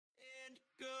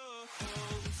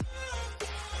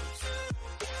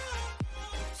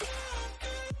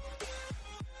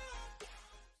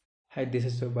Hi, this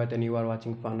is Subhat and you are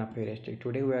watching Fun of Realistic.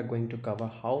 Today we are going to cover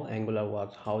how Angular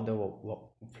works, how the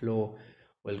flow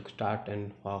will start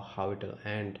and how it will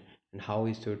end, and how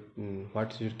is to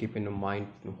what you should keep in mind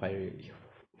while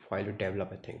you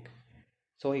develop a thing.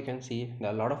 So you can see there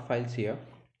are a lot of files here.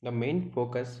 The main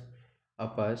focus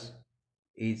of us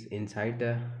is inside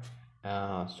the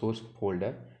source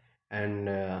folder, and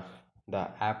the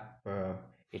app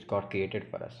it got created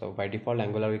for us. So by default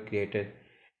Angular we created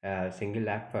a single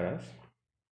app for us.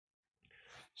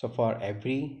 So for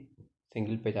every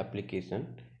single page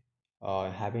application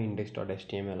having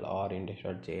index.html or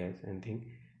index.js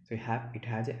anything, so it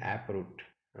has an app root.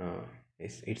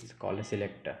 It's called a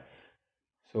selector.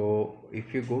 So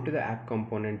if you go to the app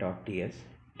component.ts,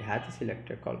 it has a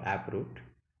selector called app root.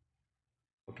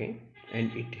 Okay,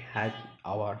 and it has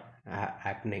our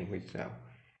app name which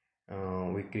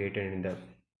we created in the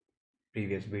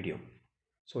previous video.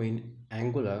 So in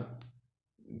Angular,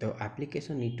 the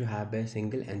application need to have a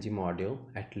single NgModule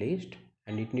at least,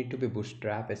 and it need to be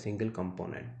bootstrap a single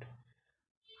component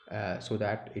so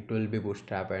that it will be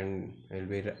bootstrap and will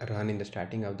be run in the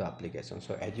starting of the application.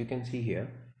 So as you can see here,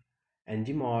 there is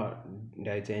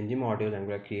an NgModule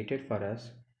Angular created for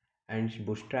us, and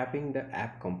bootstrapping the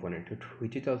app component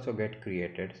which is also get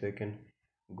created. So you can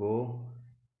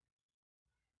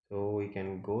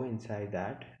go inside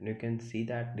that, and you can see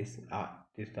that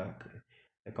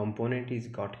the component is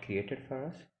got created for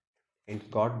us. It's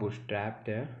got bootstrap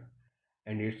there,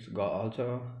 and it's got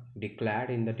also declared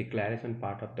in the declaration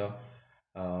part of the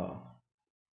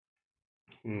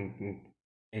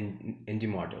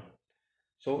NgModule.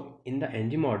 So in the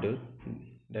NgModule,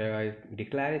 the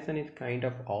declaration is kind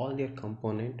of all your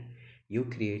component you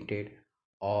created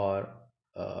or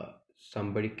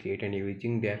somebody created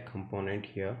using their component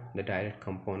here, the direct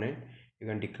component. You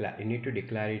can declare, you need to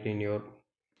declare it in your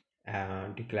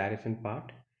declaration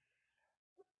part.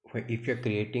 If you're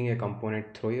creating a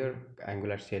component through your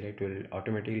Angular shell, it will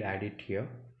automatically add it here,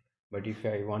 but if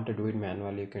I want to do it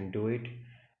manually, you can do it.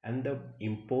 And the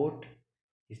imports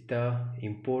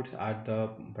are the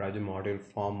browser module,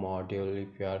 form module.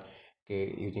 If you are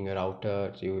using a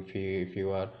router, so if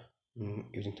you are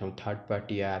using some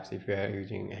third-party apps, if you are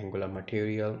using Angular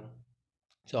material,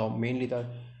 so mainly the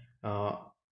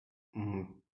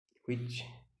which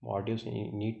modules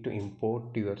you need to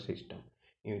import to your system.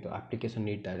 The application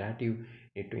need that you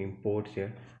need to import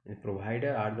here. The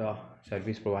provider are the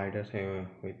service providers, you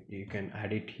can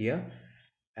add it here.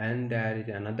 And there is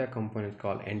another component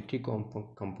called entry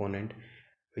component,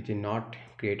 which is not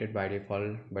created by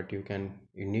default, but you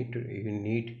need to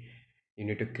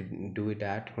do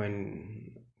that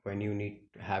when you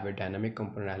need to have a dynamic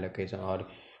component allocation, or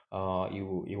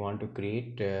you want to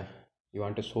create you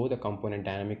want to show the component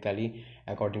dynamically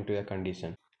according to the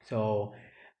condition. So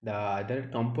the other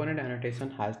component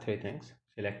annotation has three things: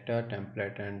 selector,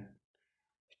 template, and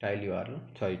style URL.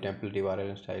 Sorry, template URL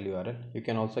and style URL. You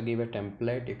can also give a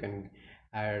template. You can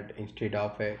add, instead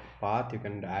of a path, you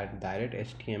can add direct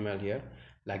HTML here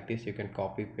like this. You can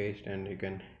copy paste and you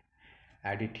can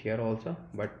add it here also,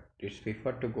 but it's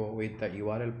preferred to go with the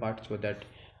URL part, so that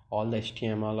all the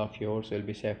HTML of yours will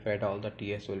be separate, all the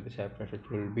TS will be separate. It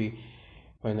will be,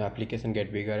 when the application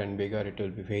get bigger and bigger, it will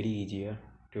be very easier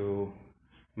to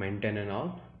maintain and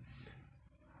all.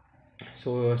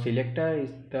 So selector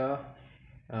is the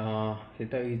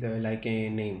like a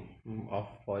name of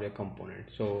for a component.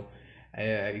 So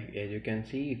as you can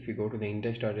see, if you go to the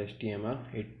index.html,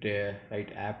 it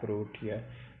write app root here.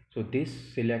 So this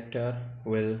selector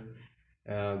will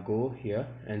go here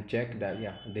and check that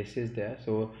this is there.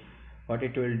 So what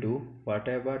it will do,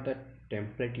 whatever the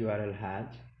template URL has,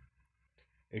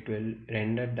 it will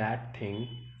render that thing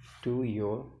to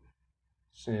your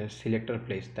selector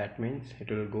place. That means it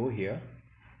will go here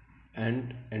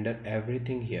and enter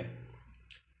everything here.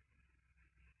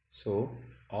 So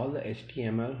all the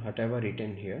HTML whatever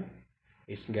written here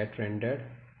is get rendered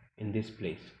in this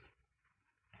place.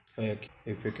 So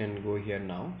if you can go here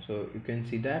now, so you can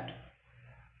see that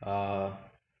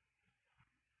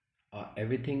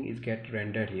everything is get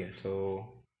rendered here.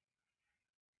 So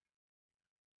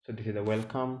this is the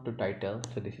welcome to title.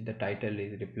 So this is the title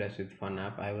is replaced with fun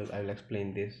app. I will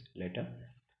explain this later.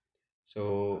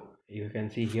 So you can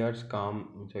see here's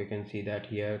come. So you can see that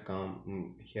here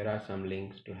are some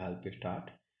links to help you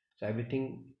start. So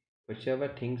everything, whichever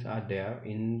things are there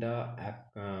in the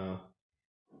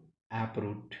app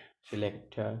root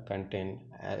selector content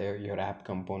your app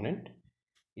component,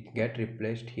 it get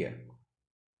replaced here.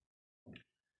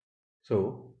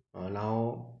 So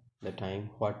now the time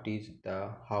what is the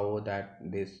how that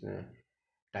this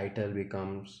title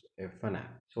becomes a fun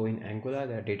app. So in Angular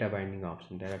there are data binding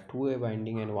options. There are two-way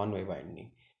binding and one-way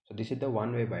binding. So this is the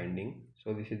one-way binding.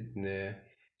 So this is the,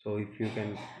 so if you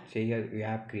can say here we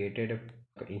have created a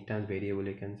instance variable,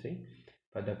 you can say,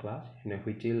 for the class, and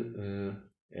which will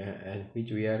and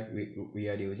which we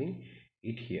are using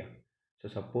it here. So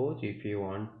suppose if you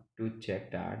want to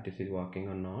check that this is working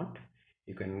or not,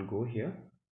 you can go here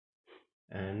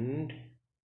and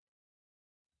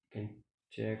can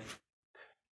check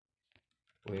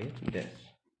with this,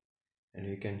 and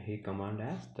you can hit command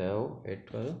as though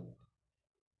it will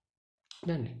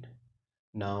done it.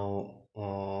 Now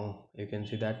you can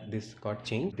see that this got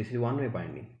changed. This is one-way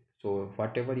binding, so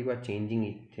whatever you are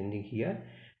changing here,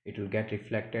 it will get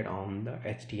reflected on the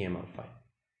HTML file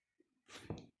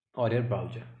or your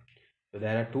browser. So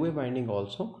there are two-way binding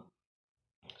also.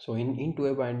 So in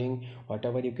two-way binding,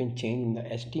 whatever you can change in the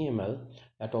HTML,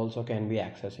 that also can be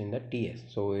accessed in the TS.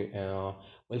 So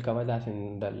we'll cover that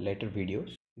in the later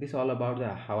videos. This is all about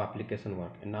the how application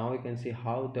work, and now you can see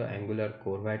how the Angular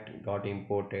core got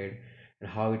imported and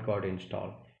how it got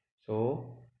installed.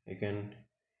 So you can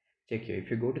check here. If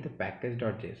you go to the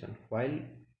package.json, while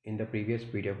in the previous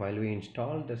video, while we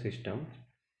installed the system,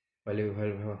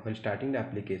 while starting the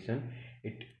application,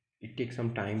 it takes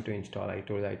some time to install. I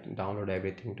told I download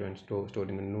everything to store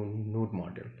in the node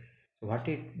module. So what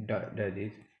it does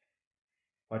is,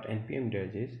 what npm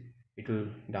does is, it will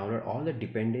download all the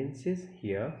dependencies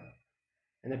here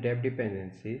and the dev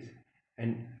dependencies,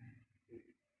 and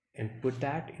put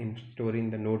that in store in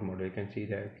the node module. You can see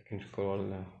that you can scroll,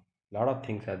 a lot of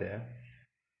things are there.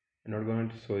 I'm not going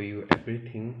to show you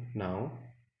everything now.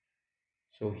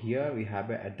 So here we have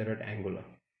a @angular.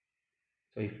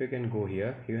 So if you can go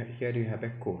here, here you have a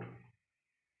code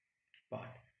part.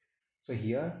 So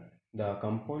here the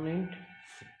component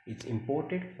is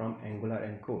imported from Angular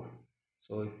and core.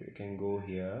 So if you can go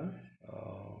here,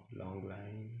 long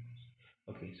lines.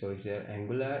 Okay, so it's there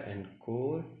Angular and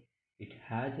core. It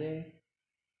has a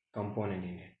component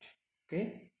in it.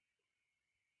 Okay,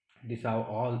 these are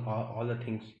all the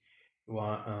things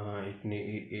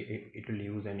it will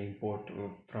use and import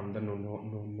from the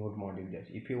node module. Yes,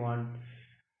 if you want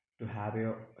to have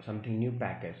your something new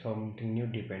package, something new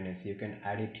dependency, you can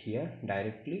add it here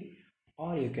directly,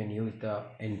 or you can use the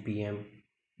npm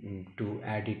to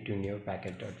add it to your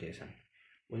package.json.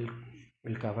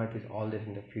 We'll cover all this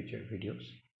in the future videos.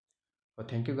 So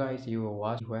thank you guys, you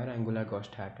watched where Angular got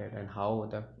started and how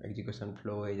the execution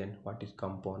flow is, and what is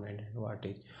component, and what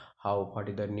is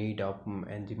the need of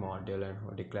NgModule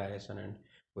and declaration and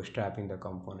bootstrapping the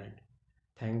component.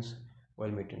 Thanks, we'll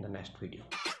meet in the next video.